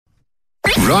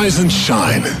Rise and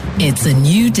shine. It's a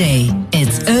new day.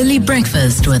 It's early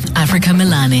breakfast with Africa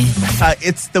Milani.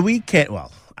 It's the weekend.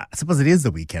 Well, I suppose it is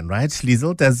the weekend, right,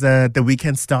 Liesl? Does the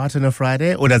weekend start on a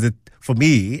Friday? Or does it, for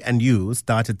me and you,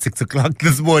 start at 6 o'clock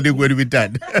this morning when we're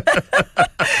done?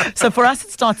 So for us, it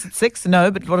starts at 6.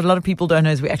 No, but what a lot of people don't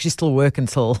know is we actually still work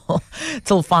until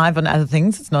 5 on other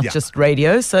things. It's not just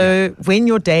radio. So when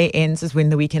your day ends is when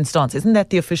the weekend starts. Isn't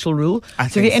that the official rule?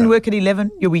 So if you end work at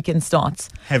 11, your weekend starts.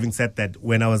 Having said that,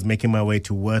 when I was making my way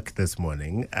to work this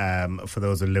morning, for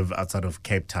those who live outside of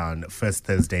Cape Town, First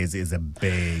Thursdays is a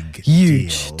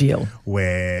huge deal.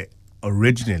 Where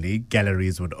originally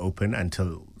galleries would open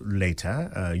until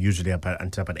later, usually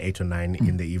until about 8 or 9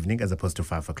 in the evening, as opposed to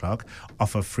 5 o'clock,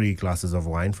 offer free glasses of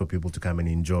wine for people to come and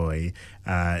enjoy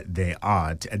their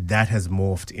art. That has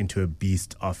morphed into a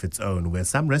beast of its own, where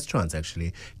some restaurants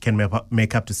actually can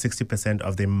make up to 60%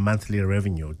 of their monthly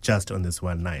revenue just on this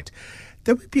one night.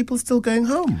 There were people still going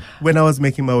home when I was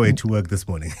making my way to work this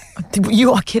morning.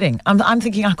 You are kidding. I'm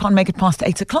thinking I can't make it past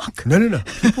 8 o'clock. No.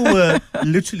 People were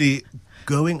literally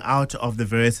going out of the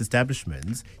various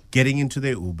establishments, getting into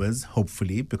their Ubers,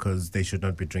 hopefully, because they should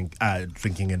not be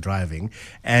drinking and driving.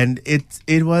 And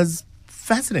it was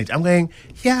fascinating. I'm going,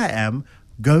 here I am,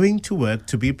 going to work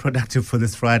to be productive for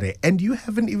this Friday, and you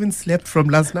haven't even slept from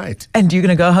last night. And you're going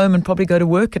to go home and probably go to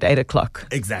work at 8 o'clock.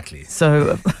 Exactly.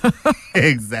 So...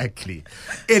 Exactly.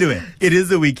 Anyway, it is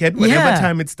the weekend, whatever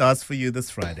time it starts for you this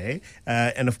Friday.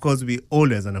 And of course, we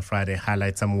always on a Friday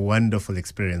highlight some wonderful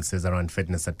experiences around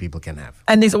fitness that people can have.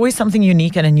 And there's always something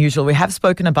unique and unusual. We have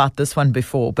spoken about this one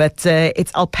before, but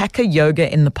it's Alpaca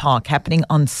Yoga in the Park happening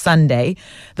on Sunday,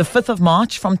 the 5th of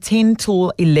March from 10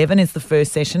 till 11 is the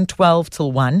first session, 12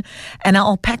 till 1. And an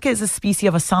alpaca is a species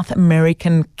of a South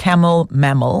American camel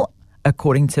mammal,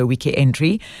 according to a wiki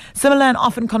entry. Similar and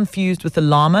often confused with the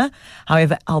llama.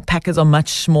 However, alpacas are much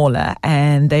smaller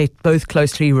and they're both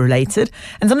closely related.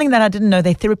 And something that I didn't know,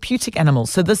 they're therapeutic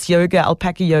animals. So this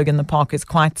alpaca yoga in the park is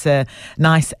quite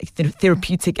nice,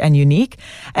 therapeutic and unique.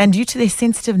 And due to their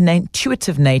sensitive,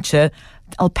 intuitive nature,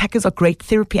 alpacas are great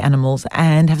therapy animals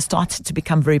and have started to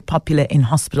become very popular in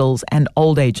hospitals and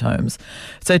old age homes.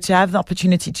 So to have the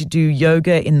opportunity to do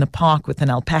yoga in the park with an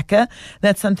alpaca,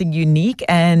 that's something unique.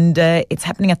 And it's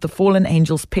happening at the Fallen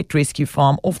Angels Pet Rescue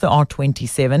Farm off the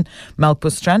R27,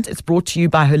 Melkbosstrand. It's brought to you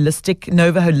by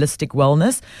Nova Holistic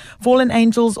Wellness. Fallen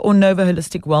Angels or Nova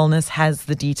Holistic Wellness has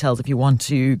the details if you want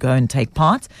to go and take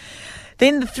part.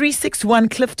 Then the 361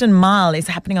 Clifton Mile is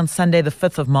happening on Sunday, the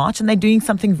 5th of March, and they're doing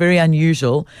something very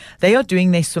unusual. They are doing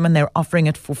their swim and they're offering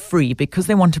it for free because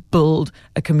they want to build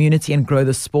a community and grow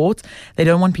the sport. They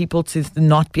don't want people to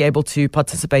not be able to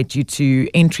participate due to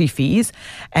entry fees.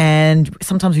 And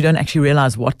sometimes we don't actually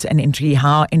realize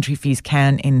how entry fees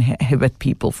can inhibit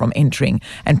people from entering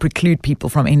and preclude people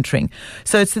from entering.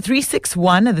 So it's the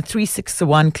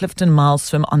 361 Clifton Mile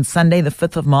swim on Sunday, the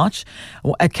 5th of March.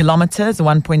 A kilometer is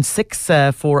 1.6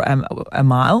 for a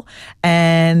mile,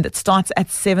 and it starts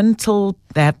at 7 till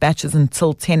they have batches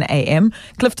until 10 a.m.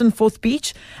 Clifton Fourth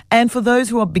Beach. And for those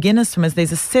who are beginner swimmers,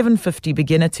 there's a 750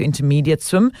 beginner to intermediate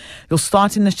swim. You'll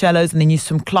start in the shallows and then you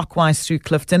swim clockwise through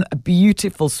Clifton. A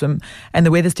beautiful swim, and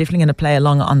the weather's definitely going to play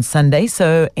along on Sunday,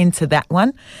 so into that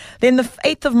one. Then the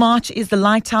 8th of March is the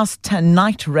Lighthouse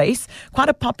Night Race, quite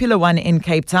a popular one in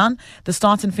Cape Town. The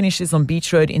start and finish is on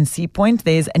Beach Road in Sea Point.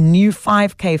 There's a new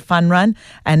 5K fun run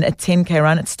and a 10K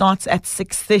run. It starts at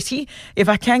 6:30. If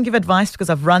I can give advice, because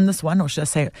I've run this one, or should I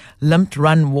say limped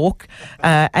run walk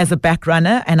as a back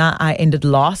runner, and I ended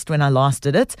last when I last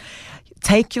did it.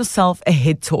 Take yourself a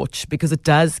head torch because it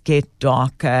does get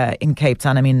dark in Cape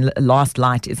Town. I mean, last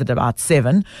light is at about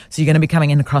 7. So you're going to be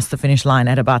coming in across the finish line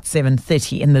at about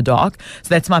 7:30 in the dark. So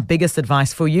that's my biggest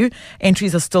advice for you.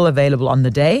 Entries are still available on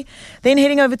the day. Then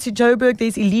heading over to Joburg,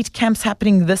 there's elite camps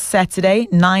happening this Saturday,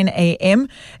 9 a.m.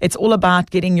 It's all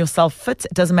about getting yourself fit.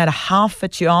 It doesn't matter how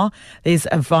fit you are. There's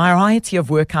a variety of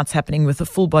workouts happening with a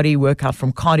full body workout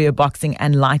from cardio, boxing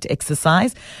and light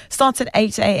exercise. Starts at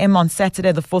 8 a.m. on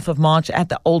Saturday, the 4th of March at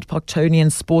the Old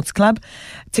Parktonian Sports Club.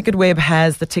 TicketWeb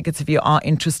has the tickets if you are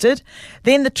interested.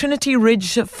 Then the Trinity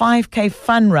Ridge 5K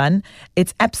Fun Run.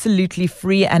 It's absolutely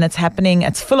free and it's happening.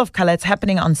 It's full of color. It's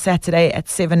happening on Saturday at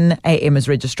 7 a.m. is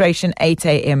registration. 8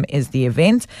 a.m. is the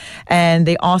event. And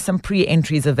there are some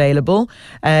pre-entries available.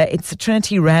 It's a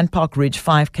Trinity Rand Park Ridge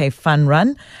 5K Fun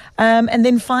Run. And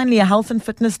then finally, a health and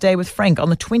fitness day with Frank on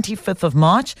the 25th of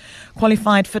March.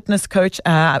 Qualified fitness coach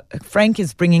Frank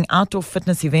is bringing outdoor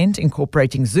fitness event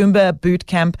incorporating Zumba, boot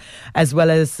camp, as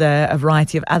well as a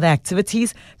variety of other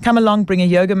activities. Come along, bring a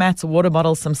yoga mat, a water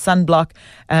bottle, some sunblock.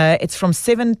 It's from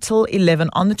 7 till 11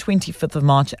 on the 25th of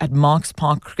March at Marks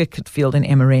Park Cricket Field in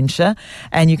Emmarentia.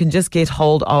 And you can just get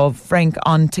hold of Frank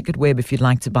on TicketWeb if you'd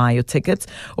like to buy your tickets,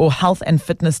 or Health and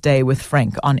Fitness Day with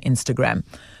Frank on Instagram.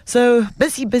 So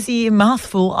busy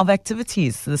mouthful of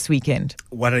activities this weekend.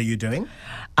 What are you doing?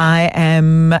 I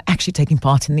am actually taking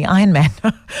part in the Ironman.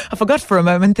 I forgot for a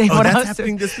moment there. Oh, that's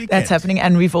happening this weekend. That's happening,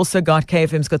 and we've also got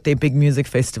KFM's got their big music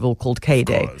festival called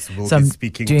K-Day. We'll so be I'm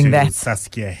speaking doing to that.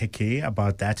 Saskia Hickey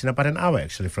about that in about an hour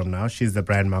actually from now. She's the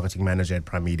brand marketing manager at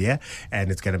Prime Media,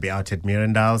 and it's going to be out at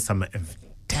Mirandale. Some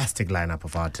fantastic lineup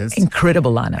of artists.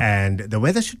 Incredible lineup. And the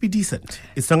weather should be decent.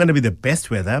 It's not going to be the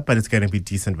best weather, but it's going to be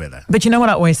decent weather. But you know what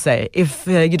I always say? If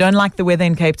you don't like the weather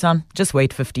in Cape Town, just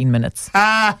wait 15 minutes.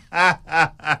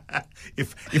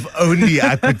 If only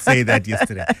I could say that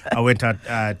yesterday. I went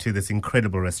out to this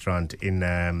incredible restaurant in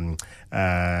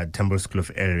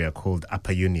Tamboskloof area called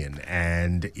Upper Union,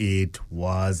 and it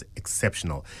was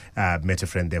exceptional. Met a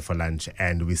friend there for lunch,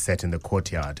 and we sat in the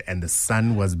courtyard, and the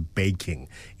sun was baking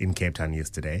in Cape Town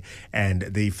yesterday, and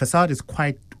the facade is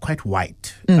quite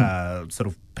white, sort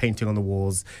of painting on the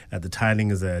walls. The tiling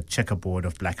is a checkerboard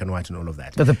of black and white and all of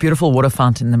that. With a beautiful water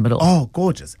fountain in the middle. Oh,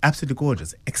 gorgeous. Absolutely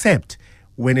gorgeous. Except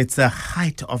when it's the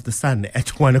height of the sun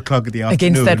at 1 o'clock in the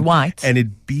afternoon. Against that white. And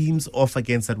it beams off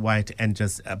against that white, and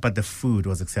just, but the food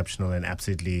was exceptional and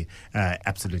absolutely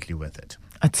worth it.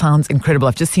 It sounds incredible.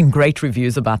 I've just seen great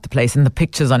reviews about the place and the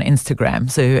pictures on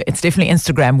Instagram. So it's definitely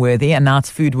Instagram worthy, and now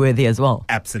it's food worthy as well.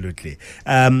 Absolutely.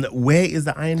 Where is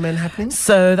the Ironman happening?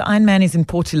 So the Ironman is in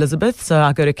Port Elizabeth. So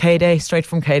I go to K-Day, straight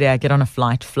from K-Day, I get on a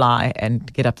flight, fly,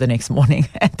 and get up the next morning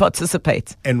and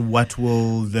participate. And what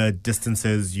will the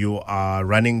distances you are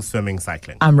running, swimming,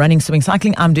 cycling? I'm running, swimming,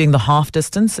 cycling. I'm doing the half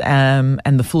distance, and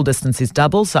the full distance is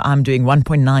double. So I'm doing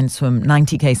 1.9 swim,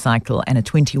 90k cycle, and a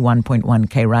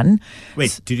 21.1k run.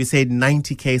 Wait, did you say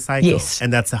 90k cycle? Yes.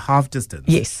 And that's a half distance?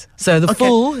 Yes. So the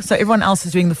full, so everyone else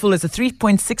is doing the full is a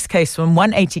 3.6k swim,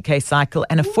 180k cycle,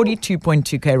 and a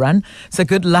 42.2k run. So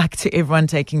good luck to everyone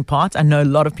taking part. I know a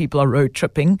lot of people are road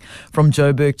tripping from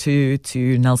Joburg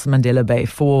to Nelson Mandela Bay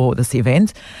for this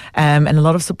event, and a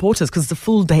lot of supporters, because the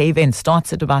full day event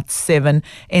starts at about 7,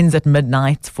 ends at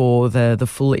midnight for the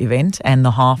full event, and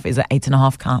the half is an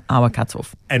 8.5 hour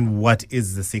cutoff. And what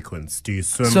is the sequence? Do you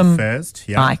swim first?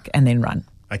 Yeah. Bike, and then run.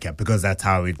 Okay, because that's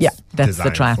how it's that's the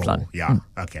designed triathlon.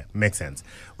 Okay, makes sense.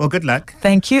 Well, good luck.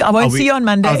 Thank you. I won't see you on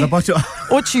Monday. I was about to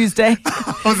or Tuesday.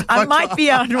 I might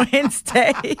be on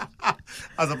Wednesday. I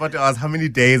was about to ask, how many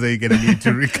days are you going to need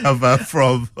to recover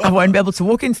from? I won't be able to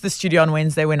walk into the studio on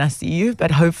Wednesday when I see you,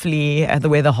 but hopefully the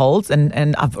weather holds.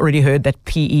 And I've already heard that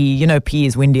PE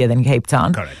is windier than Cape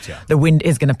Town. Correct, yeah. The wind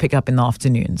is going to pick up in the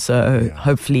afternoon. So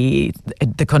hopefully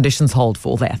the conditions hold for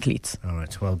all the athletes. All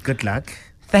right, well, good luck.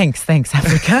 Thanks,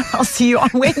 Africa. I'll see you on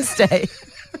Wednesday.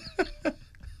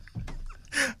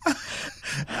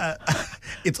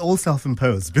 It's all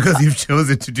self-imposed because you've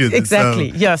chosen to do this.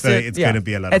 Exactly. So it's going to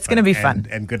be a lot of fun. It's going to be fun.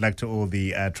 And good luck to all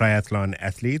the triathlon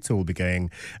athletes who will be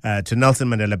going to Nelson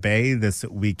Mandela Bay this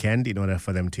weekend in order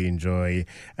for them to enjoy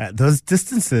those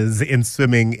distances in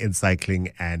swimming, in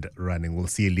cycling, and running. We'll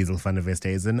see Liesl van der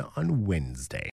Westhuizen on Wednesday.